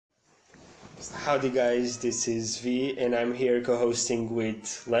Howdy guys, this is V and I'm here co-hosting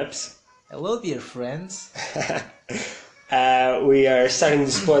with Leps. Hello, dear friends. We are starting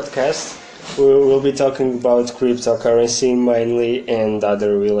this podcast. We'll be talking about cryptocurrency mainly and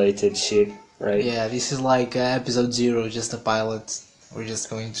other related shit, right? Yeah, this is like episode 0, just a pilot. We're just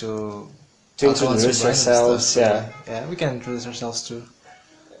going To talk about some introduce random ourselves, stuff. yeah. Yeah, we can introduce ourselves too,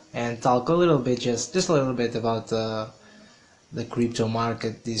 and talk a little bit, just a little bit about the crypto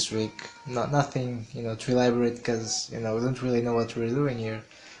market this week. Not nothing, too elaborate because we don't really know what we're doing here.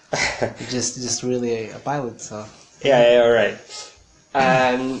 It's just really a pilot. So Yeah, alright.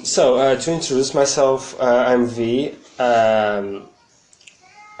 To introduce myself, I'm V.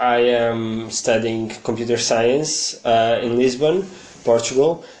 I am studying computer science in Lisbon,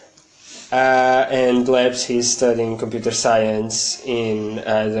 Portugal. And Labs, he's studying computer science in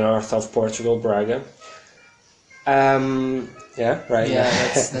the north of Portugal, Braga. Yeah, right. yeah,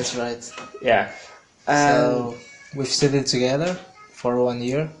 that's right. Yeah. So we've studied together for 1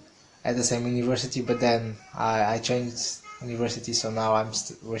 year at the same university, but then I changed university, so now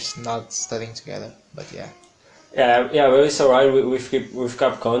we're not studying together. But yeah, Yeah, well, it's alright. We've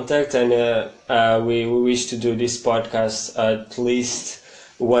kept contact, and we wish to do this podcast at least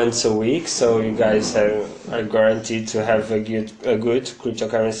once a week. So you guys are guaranteed to have a good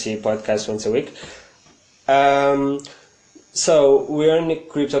cryptocurrency podcast once a week. So we're in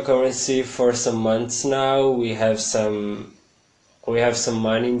cryptocurrency for some months now. We have some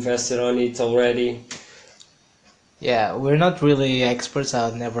money invested on it already. yeah, we're not really experts. I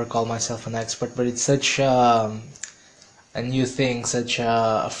would never call myself an expert, but it's such a new thing, such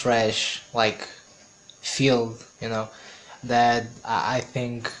a fresh field, that I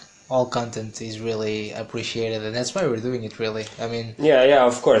think all content is really appreciated, and that's why we're doing it. Really, I mean, Yeah,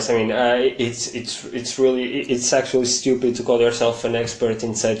 of course. I mean, it's actually stupid to call yourself an expert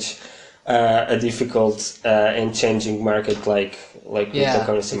in such a difficult and changing market like yeah,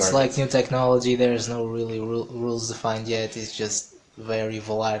 cryptocurrency it's market. like new technology. There's no really rules defined yet. It's just very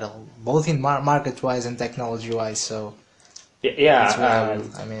volatile, both in market-wise and technology-wise. So it's Yeah,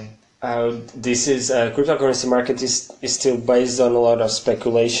 whatever. I mean, this is cryptocurrency market is still based on a lot of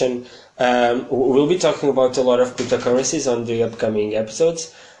speculation. We'll be talking about a lot of cryptocurrencies on the upcoming episodes,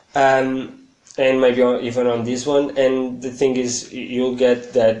 and maybe even on this one. And the thing is, you'll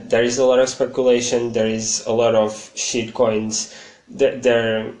get that there is a lot of speculation. There is a lot of shit coins that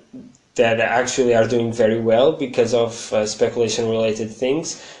actually are doing very well because of speculation related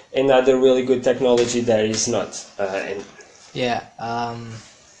things, and other really good technology that is not. And yeah.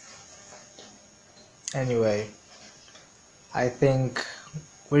 Anyway, I think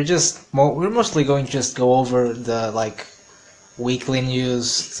we're mostly going to just go over the weekly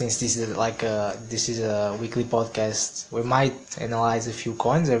news, since this is a weekly podcast. We might analyze a few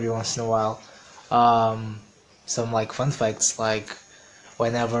coins every once in a while. Some fun facts, like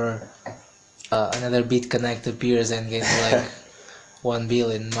whenever another BitConnect appears and gets 1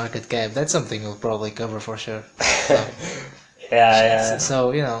 billion market cap. That's something we'll probably cover for sure. So, yeah.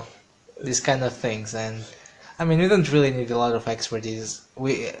 so these kind of things. And I mean, we don't really need a lot of expertise.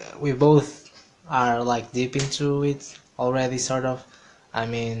 We both are deep into it already, sort of. I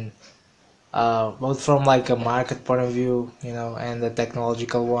mean, both from a market point of view, and the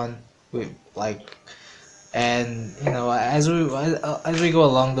technological one. We and as we go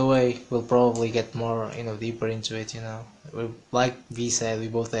along the way, we'll probably get more deeper into it. Like V said, we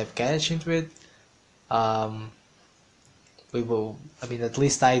both have cash into it. Um, we will. I mean, at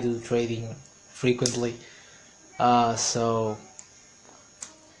least I do trading frequently. So,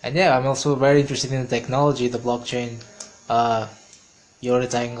 and yeah, I'm also very interested in the technology, the blockchain, uh,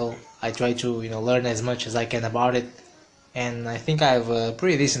 Eurotangle. I try to learn as much as I can about it, and I think I have a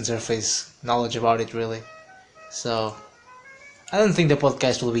pretty decent surface knowledge about it, really. So I don't think the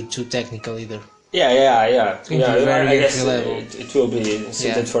podcast will be too technical either. Yeah. It's going to be very I entry guess level. it will be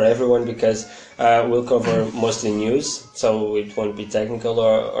suited Yeah. for everyone because we'll cover mostly news, so it won't be technical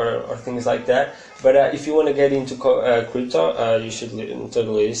or things like that. But if you want to get into crypto, you should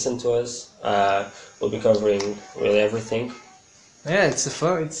totally listen to us. We'll be covering really everything. Yeah, it's a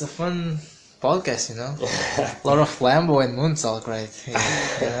fun podcast, A lot of Lambo and Moontalk, right?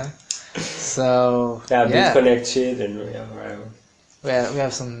 Yeah. So Yeah, yeah, BitConnect shit and yeah, whatever. we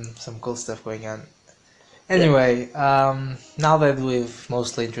have some cool stuff going on. Anyway, now that we've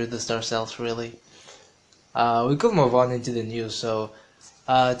mostly introduced ourselves, really, we could move on into the news. So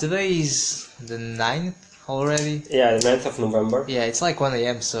today is the 9th already. Yeah, the 9th of November. Yeah, it's like 1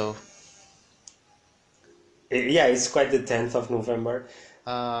 a.m. So Yeah, it's quite the 10th of November.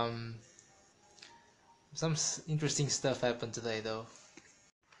 um, some interesting stuff happened today, though.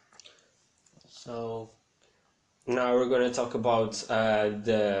 So Now we're going to talk about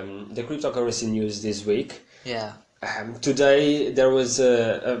the cryptocurrency news this week. yeah, Today there was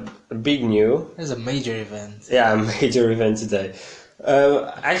a big new, there's a major event. yeah, major event today.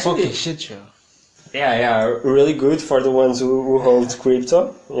 Actually, Fucking shit show. yeah, really good for the ones who hold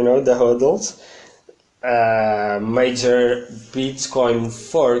crypto, the hodls. Major Bitcoin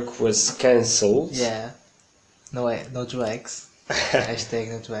fork was cancelled. Yeah. No, no 2x. Hashtag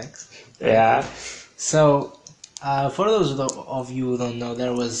no 2x. Yeah, So, for those of you who don't know,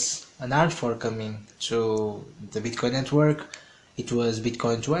 there was an hard fork coming to the Bitcoin network. It was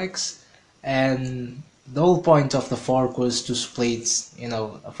Bitcoin 2x, and the whole point of the fork was to split.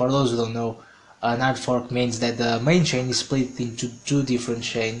 For those who don't know, an hard fork means that the main chain is split into two different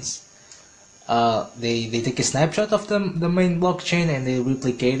chains. They take a snapshot of the main blockchain and they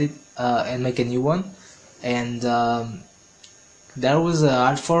replicate it and make a new one. And there was a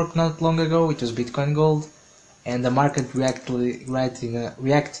hard fork not long ago. It was Bitcoin Gold, and the market reacted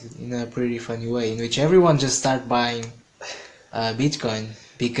in a pretty funny way, in which everyone just started buying Bitcoin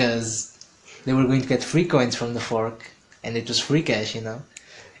because they were going to get free coins from the fork, and it was free cash. And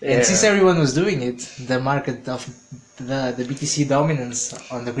since yeah. everyone was doing it, the market of the BTC dominance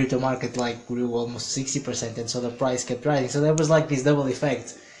on the crypto market grew almost 60%, and so the price kept rising. So there was like this double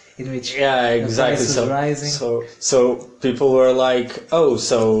effect in which Yeah, the exactly. price was rising. So people were like, "Oh,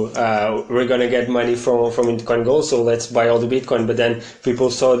 so we're gonna get money from Bitcoin Gold, so let's buy all the Bitcoin." But then people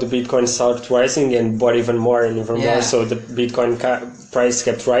saw the Bitcoin start rising and bought even more and even Yeah. more. So the Bitcoin price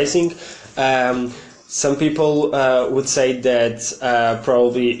kept rising. Some people would say that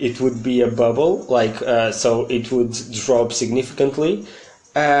probably it would be a bubble, so it would drop significantly.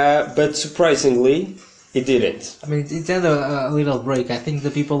 But surprisingly, it didn't. I mean, it had a little break. I think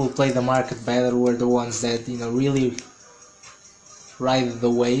the people who played the market better were the ones that really ride the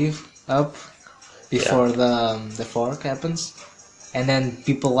wave up before the fork happens, and then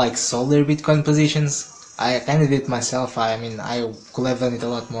people sold their Bitcoin positions. I kind of did myself. I mean, I could have done it a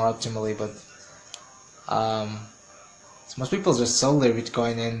lot more optimally, but um, most people just sold their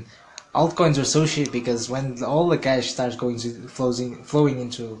Bitcoin, and altcoins are so shit because when all the cash starts flowing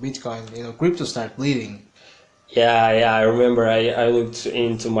into Bitcoin, crypto start bleeding. Yeah, I remember I looked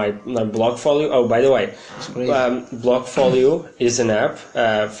into my Blockfolio. Oh, by the way, It's crazy. Blockfolio is an app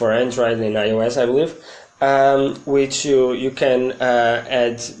for Android and iOS, I believe, which you can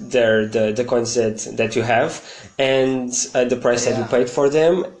add there the coins that you have and the price that you Yeah. paid for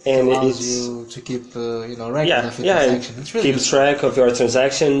them, It and allows it's you to keep record of your it transaction. It's really keeps track of your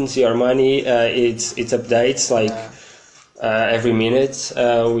transactions, your money. It updates Yeah. every minute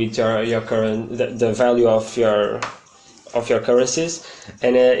with your current the value of your currencies,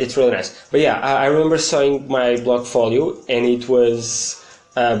 and it's really nice. But yeah, I remember seeing my Blockfolio, and it was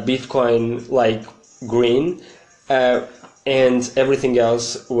Bitcoin green, and everything else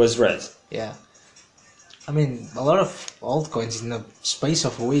was red. Yeah. I mean, a lot of altcoins in the space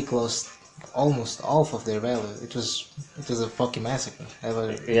of a week lost almost half of their value. It was a fucking massacre.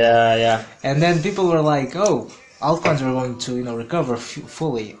 Yeah. And then people were like, "Oh, altcoins were going to recover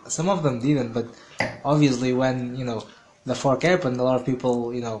fully." Some of them didn't, but obviously when the fork happened, a lot of people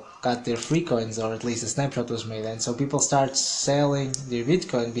got their free coins, or at least a snapshot was made, and so people start selling their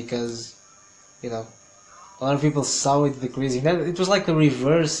Bitcoin because you know a lot of people saw it decreasing. It was like a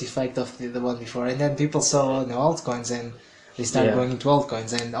reverse effect of the one before, and then people saw altcoins and they started Yeah. going into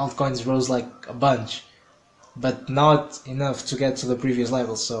altcoins, and altcoins rose like a bunch, but not enough to get to the previous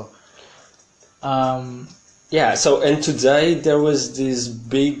levels. So, Yeah, so and today there was this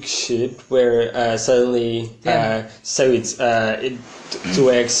big shit where suddenly Yeah. it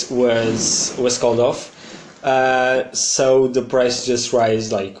 2x was called off, so the price just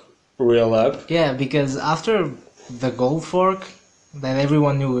rise real up. yeah, because after the gold fork, that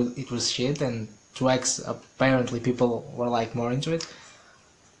everyone knew it was shit, and 2x apparently people were more into it.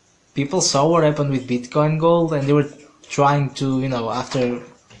 People saw what happened with Bitcoin Gold, and they were trying to, after,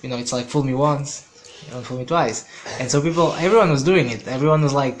 it's like fool me once, don't fool me twice. And so everyone was doing it. Everyone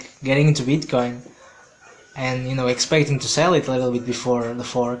was getting into Bitcoin and, expecting to sell it a little bit before the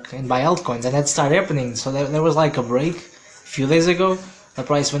fork and buy altcoins. And that started happening. So there was a break a few days ago. The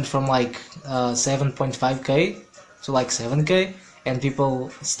price went from 7.5k to 7k. And people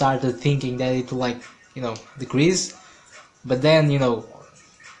started thinking that it would decrease. But then,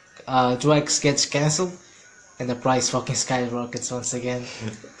 2x gets cancelled and the price fucking skyrockets once again.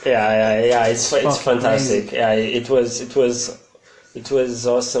 Yeah. It's fucking fantastic. crazy. Yeah, it was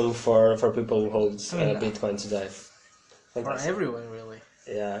awesome for people who hold I mean, Bitcoin today. for Fantastic. everyone really.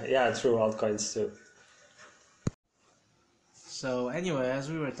 Yeah, true altcoins too. So anyway, as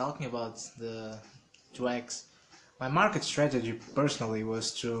we were talking about the 2x, my market strategy personally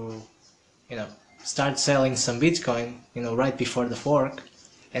was to, you know, start selling some Bitcoin, right before the fork,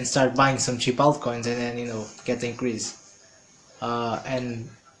 and start buying some cheap altcoins, and then, get the increase. And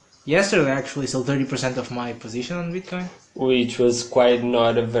yesterday I actually sold 30% of my position on Bitcoin. Which was quite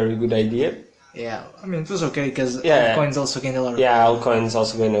not a very good idea. Yeah, I mean, it was okay because Yeah. altcoins also gained a lot of Yeah, value. altcoins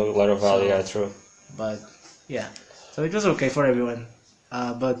also gain a lot of value. So- Yeah, true. But yeah, so it was okay for everyone.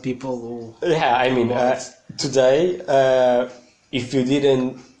 But people who Yeah, I mean, bought, today, if you didn't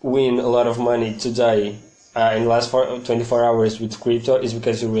win a lot of money today in the last 24 hours with crypto, it's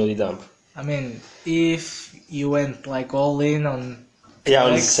because you really dump. I mean, if you went like all in on Yeah,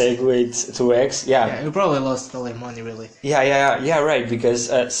 on 2x, Segwit 2x, yeah, you probably lost all your money really. Yeah, right. Because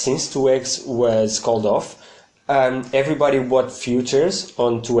since 2x was called off, everybody bought futures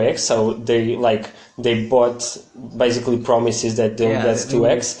on 2x. So they bought basically promises that they'll Yeah, get they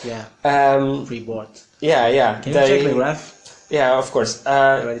will, 2x. yeah, Um, pre-bought. yeah. Can you check the graph? Yeah, of course.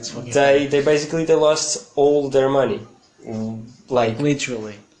 But it's fucking funny. They basically they lost all their money, like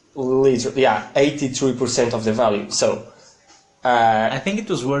Literally. literally, yeah, 83% of the value. So. I think it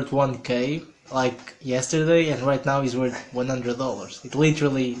was worth 1K like yesterday, and right now it's worth $100. It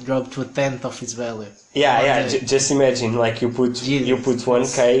literally dropped to a tenth of its value. Yeah. One day. Just imagine, like you put Jesus.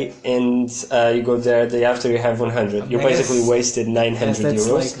 1k and you go there the day after you have 100. You I guess- basically wasted 900 Yes, that's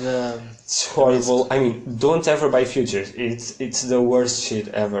euros. like the It's horrible. I mean, don't ever buy futures. It's the worst shit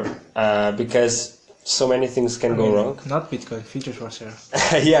ever. Because so many things can go wrong. Not Bitcoin, futures for sure.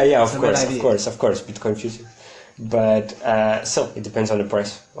 Yeah, It's a bad idea. of course, Bitcoin future. But so it depends on the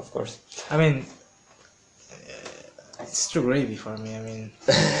price, of course. I mean, it's too gravy for me. I mean,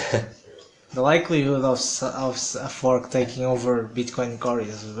 the likelihood of a fork taking over Bitcoin Core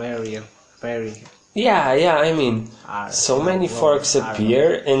is very, very. Yeah. I mean, so many forks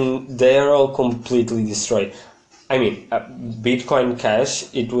appear and they are all completely destroyed. I mean, Bitcoin Cash,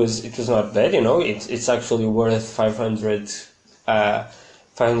 it was not bad, It's actually worth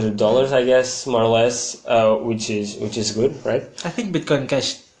 $500, I guess, more or less, which is good, right? I think Bitcoin Cash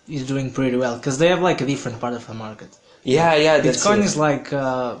is doing pretty well because they have like a different part of the market. Yeah, that's Bitcoin it. is like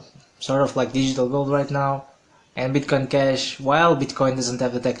sort of like digital gold right now, and Bitcoin Cash, while Bitcoin doesn't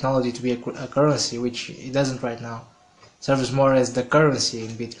have the technology to be a currency, which it doesn't right now, serves more as the currency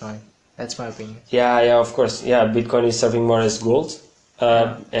in Bitcoin. That's my opinion. Yeah, of course. Yeah, Bitcoin is serving more as gold,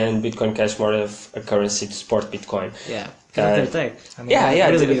 and Bitcoin Cash more of a currency to support Bitcoin. Yeah, because of their tech. I mean, Yeah,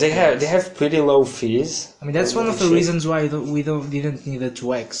 really they good have players. pretty low fees. I mean, that's one of the Shit. reasons why we didn't need a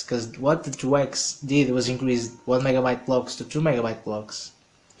 2x, because what the 2x did was increase 1 megabyte blocks to 2 megabyte blocks.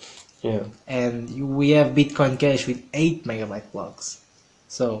 Yeah. And we have Bitcoin Cash with 8 megabyte blocks.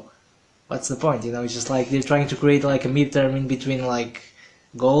 So, what's the point? It's just like they're trying to create like a midterm in between like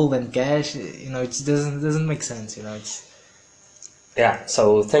gold and cash. It doesn't make sense. It's Yeah,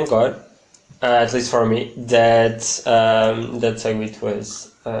 so thank God, at least for me, that Segwit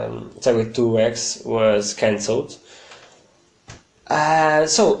was Segwit 2x was cancelled.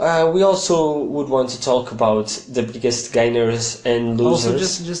 We also would want to talk about the biggest gainers and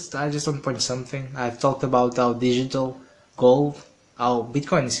losers. also I just want to point something. I've talked about how digital gold, how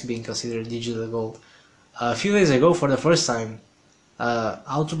Bitcoin is being considered digital gold. A few days ago, for the first time,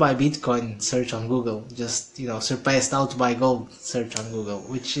 how to buy Bitcoin search on Google just surpassed how to buy gold search on Google,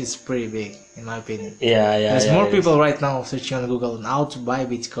 which is pretty big in my opinion. Yeah. There's yeah, more it people is. right now searching on Google on how to buy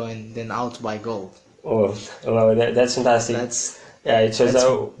Bitcoin than how to buy gold. Oh, well, that's fantastic. Yeah, it shows That's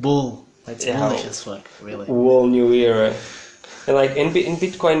how bull. That's Yeah. bullish as fuck, really. whole new era. And like in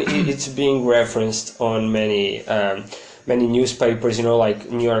Bitcoin, it's being referenced on many newspapers.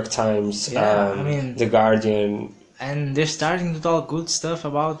 Like New York Times, Yeah, I mean- The Guardian. And they're starting to talk good stuff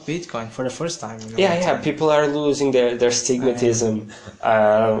about Bitcoin for the first time. Yeah. People are losing their stigmatism.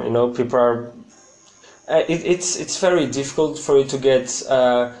 People are. It's very difficult for you to get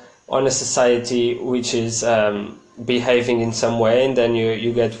on a society which is behaving in some way, and then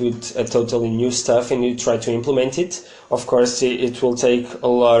you get with a totally new stuff and you try to implement it. Of course, it will take a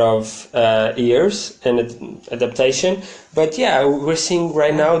lot of years and adaptation. But yeah, we're seeing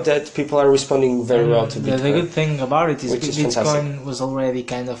right now that people are responding very well to The Bitcoin. good thing about it is Which is Bitcoin fantastic. was already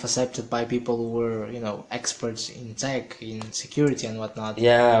kind of accepted by people who were, experts in tech, in security and whatnot.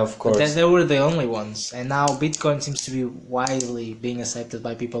 Yeah, of But course. they were the only ones, and now Bitcoin seems to be widely being accepted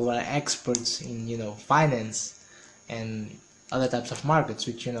by people who are experts in, finance and other types of markets,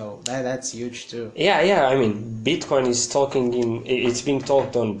 which that's huge too. Yeah. I mean, Bitcoin is it's being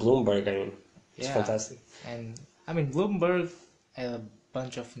talked on Bloomberg. I mean, it's Yeah. fantastic. And I mean, Bloomberg had a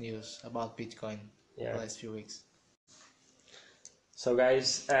bunch of news about Bitcoin Yeah. the last few weeks. So,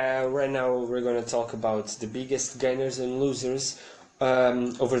 guys, right now we're going to talk about the biggest gainers and losers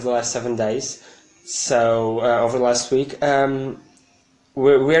over the last 7 days. So, over the last week, we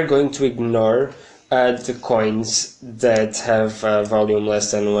are going to ignore the coins that have volume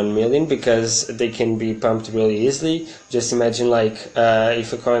less than 1 million because they can be pumped really easily. Just imagine, like,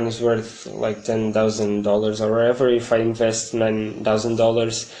 if a coin is worth like $10,000 or whatever, if I invest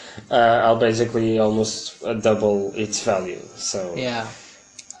 $9,000, I'll basically almost double its value. So Yeah.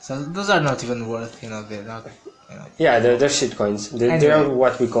 So those are not even worth, they're not, yeah, they're shit coins. They are Anyway.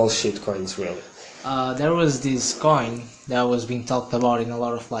 what we call shit coins, really. There was this coin that was being talked about in a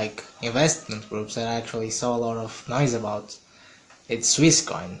lot of like investment groups that I actually saw a lot of noise about. It's Swiss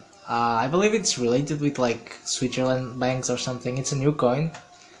coin. I believe it's related with like Switzerland banks or something. It's a new coin.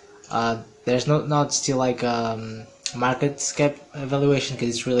 There's not still like market cap evaluation because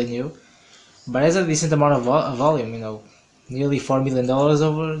it's really new, but has a decent amount of volume. Nearly $4 million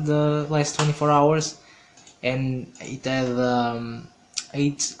over the last 24 hours, and it had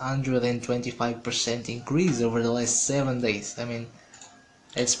 825% increase over the last 7 days. I mean,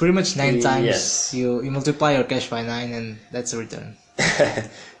 it's pretty much 9 times. Yes. You multiply your cash by 9, and that's a return. Yeah,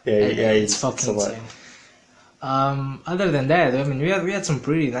 It's fucking a lot. insane. Other than that, I mean, we had some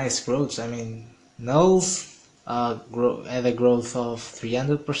pretty nice growths. I mean, Nulls had a growth of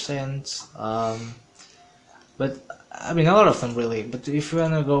 300%. But I mean, a lot of them really. But if you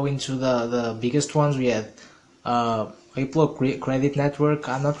wanna go into the biggest ones, we had Wiplo Credit Network.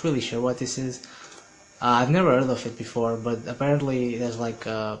 I'm not really sure what this is. I've never heard of it before, but apparently there's like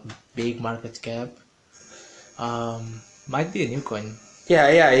a big market cap. Might be a new coin.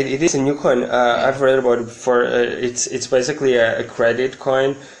 Yeah, it is a new coin. I've read about it before. It's basically a credit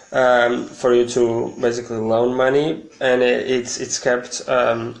coin for you to basically loan money, and it's kept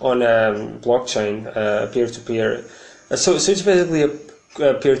on a blockchain, peer to peer. So it's basically a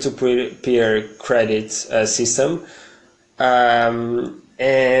peer to peer credit system.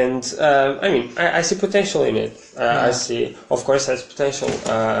 And I mean, I see potential in it. I see, of course, has potential.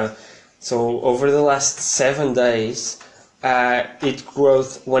 So over the last 7 days, it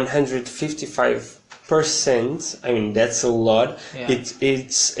growth 155%. I mean, that's a lot. Yeah.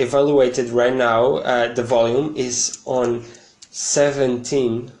 It's evaluated right now. The volume is on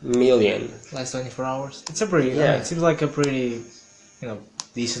 17 million. Last 24 hours. It's a pretty. I Yeah. mean, it seems like a pretty,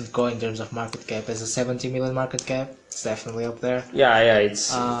 decent coin in terms of market cap. As a 70 million market cap, it's definitely up there. Yeah,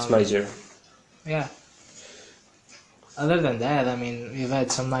 it's major. Yeah. Other than that, I mean, we've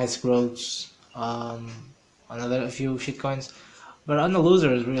had some nice growths on a few shitcoins, but on the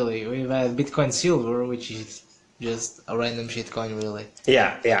losers, really, we've had Bitcoin Silver, which is just a random shitcoin, really.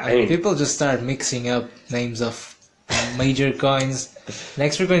 Yeah. I mean, people just start mixing up names of major coins.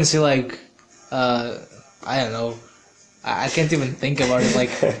 Next, we're going to see like, I don't know. I can't even think about it,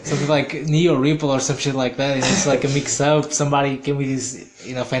 like something like Neo Ripple or some shit like that. It's like a mix up. Somebody came with this,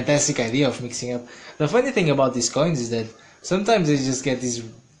 fantastic idea of mixing up. The funny thing about these coins is that sometimes they just get these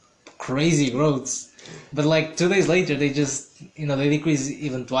crazy growths, but like 2 days later they just, they decrease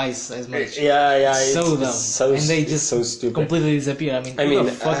even twice as much. Yeah, So dumb, and they just so stupid. completely disappear. I mean, who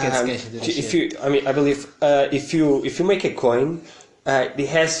the fuck gets cash into this shit? I believe if you make a coin, it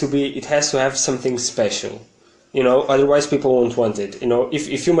has to have something special. Otherwise people won't want it.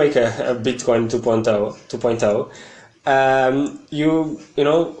 If you make a Bitcoin 2.0,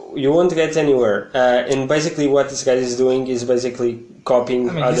 you won't get anywhere. And basically what this guy is doing is basically copying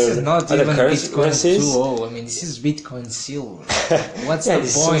I mean, this is not other even Bitcoin currencies. 2.0. I mean, this is Bitcoin Silver. What's Yeah, the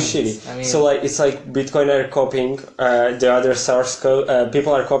this point? is so shitty. I mean, So like it's like Bitcoin are copying the other source code.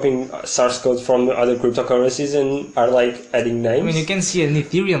 People are copying source code from the other cryptocurrencies and are like adding names. I mean, you can see an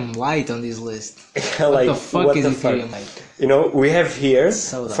Ethereum Lite on this list. Like, What the fuck is Ethereum Lite? We have here,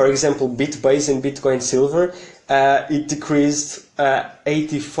 So dumb. for example, Bitbase and Bitcoin Silver. It decreased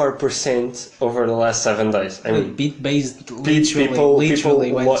 84% over the last 7 days. I mean, Bit-based people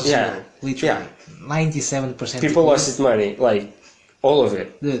literally went to yeah, zero. Literally. 97% people lost decrease. its money, like all of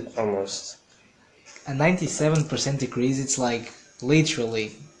it, Dude, almost. a 97% decrease, it's like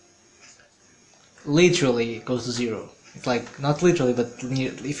literally goes to zero. It's like, not literally, but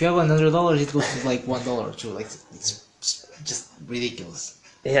if you have $100, it goes to like $1 or $2. Like, it's just ridiculous.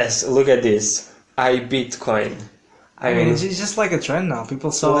 Yes, look at this. iBitcoin. I mean, it's just like a trend now. People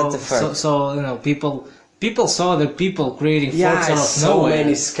saw, What the fuck? people saw the people creating forks out of so nowhere.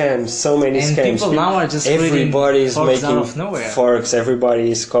 many scams, so many And scams. people now are just creating everybody is forks making out of nowhere. forks. Everybody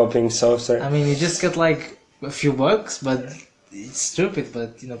is copying software. I mean, you just get like a few bucks, but it's stupid. But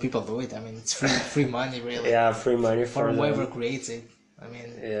people do it. I mean, it's free money, really. Yeah, free money For for whoever them. creates it. I mean,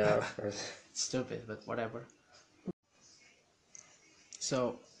 Yeah, of course. it's stupid, but whatever.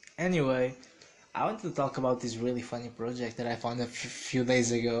 So, anyway, I want to talk about this really funny project that I found a few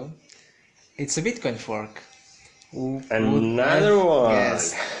days ago. It's a Bitcoin fork. Another one.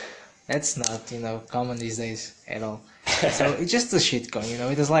 Yes, that's not, common these days at all. So it's just a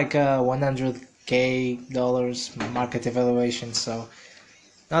shitcoin, it is like a $100K market evaluation, so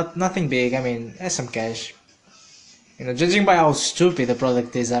nothing big. I mean, there's some cash. Judging by how stupid the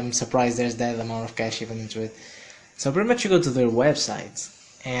product is, I'm surprised there's that amount of cash even into it. So pretty much you go to their website,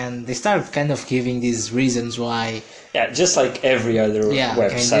 and they start kind of giving these reasons why. Yeah, just like every other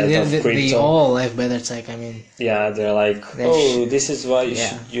website they, of crypto. they all have better tech. I mean, yeah, they're like, this is why you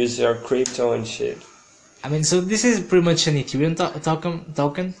should use your crypto and shit. I mean, so this is pretty much an Ethereum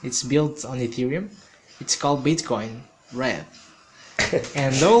token. It's built on Ethereum. It's called Bitcoin Red.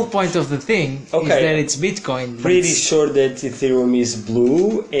 And the whole point of the thing is that it's Bitcoin. Pretty sure that Ethereum is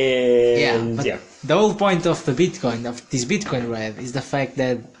blue, and the whole point of the Bitcoin, of this Bitcoin Red, is the fact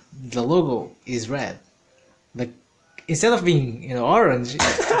that the logo is red. Instead of being orange,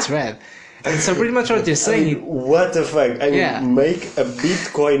 it's red. And so pretty much what you're saying. What the fuck? I mean, make a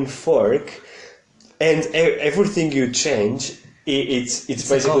Bitcoin fork, and everything you change, it's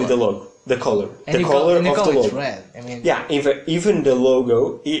basically the logo. The color, and the color of the logo. It's red. I mean, even the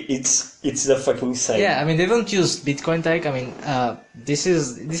logo, it's the fucking same. Yeah, I mean they don't use Bitcoin tech. I mean, this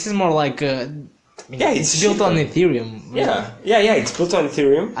is more like it's built on Ethereum. Really. Yeah, it's built on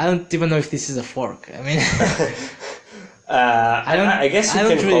Ethereum. I don't even know if this is a fork. I mean, I guess you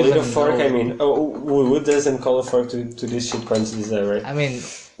can call it a fork. I mean, who doesn't call a fork to this shitcoins these days, right? I mean,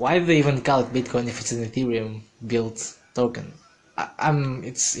 why do they even call it Bitcoin if it's an Ethereum built token?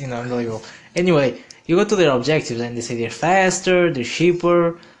 It's unbelievable. Anyway, you go to their objectives and they say they're faster, they're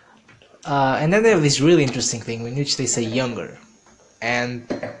cheaper, and then they have this really interesting thing in which they say younger. And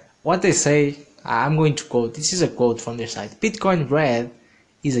what they say, I'm going to quote, this is a quote from their site: Bitcoin Red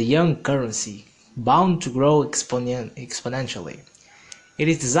is a young currency bound to grow exponentially. It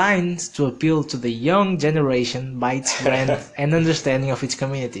is designed to appeal to the young generation by its brand and understanding of its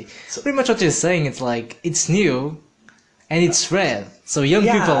community. So pretty much what you're saying, it's like, it's new, and it's red, so young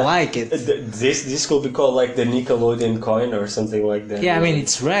people like it. This could be called like the Nickelodeon coin or something like that. Yeah, I mean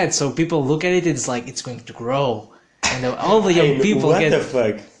it's red, so people look at it. It's like it's going to grow, and all the young people get. What the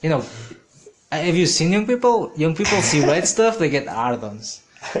fuck? Have you seen young people? Young people see red stuff, they get ardons.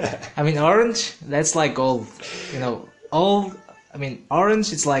 I mean orange, that's like old. Old. I mean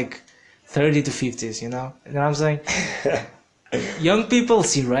orange, it's like 30 to 50s. You know what I'm saying? Young people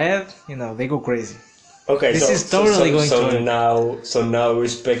see red, they go crazy. Okay, this is totally going to now we're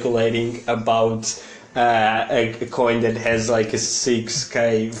speculating about a coin that has like a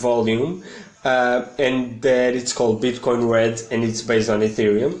 6K volume, and that it's called Bitcoin Red, and it's based on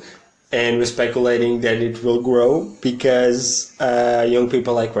Ethereum, and we're speculating that it will grow because young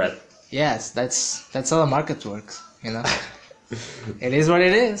people like red. Yes, that's how the market works. It is what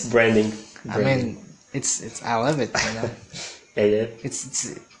it is. Branding. I mean, it's I love it. Yeah.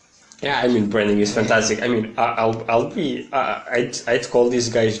 It's. Yeah, I mean, branding is fantastic. I mean, I'd call these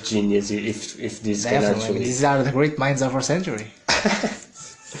guys genius if this can actually. I mean, these are the great minds of our century.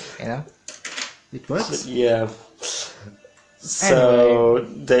 It works. Yeah. So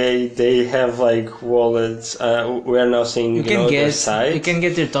anyway, they have like wallets. We are now seeing their site. You can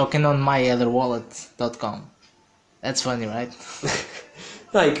get your token on myotherwallet.com. That's funny, right?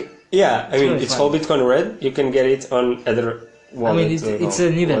 I mean, it's called Bitcoin Red. You can get it on other. Wallet, I mean, it's a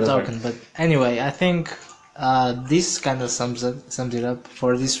neither token, but anyway, I think this kind of sums it up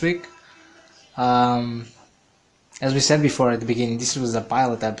for this week. As we said before at the beginning, this was a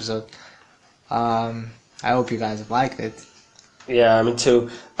pilot episode. I hope you guys have liked it. Yeah, me too.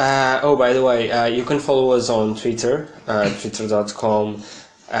 By the way, you can follow us on Twitter,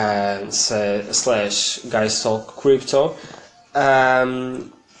 twitter.com/guystalkcrypto.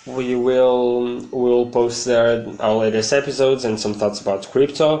 We'll post there our latest episodes and some thoughts about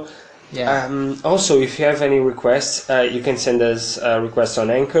crypto. Yeah. Also, if you have any requests, you can send us requests on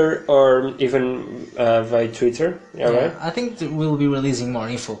Anchor or even via Twitter. Right? I think we'll be releasing more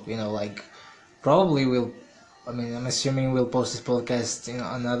info. Probably we'll. I mean, I'm assuming we'll post this podcast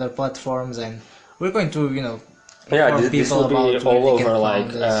on other platforms, and we're going to this will be all over, like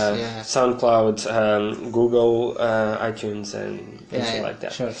SoundCloud, Google, iTunes, and things like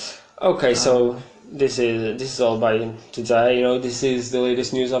that. Sure. Okay, so this is all by today. This is the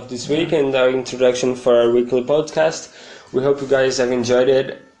latest news of this week and our introduction for our weekly podcast. We hope you guys have enjoyed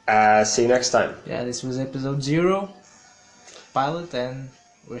it. See you next time. Yeah, this was episode 0, pilot, and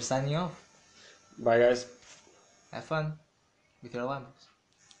we're signing off. Bye, guys. Have fun with your llamas.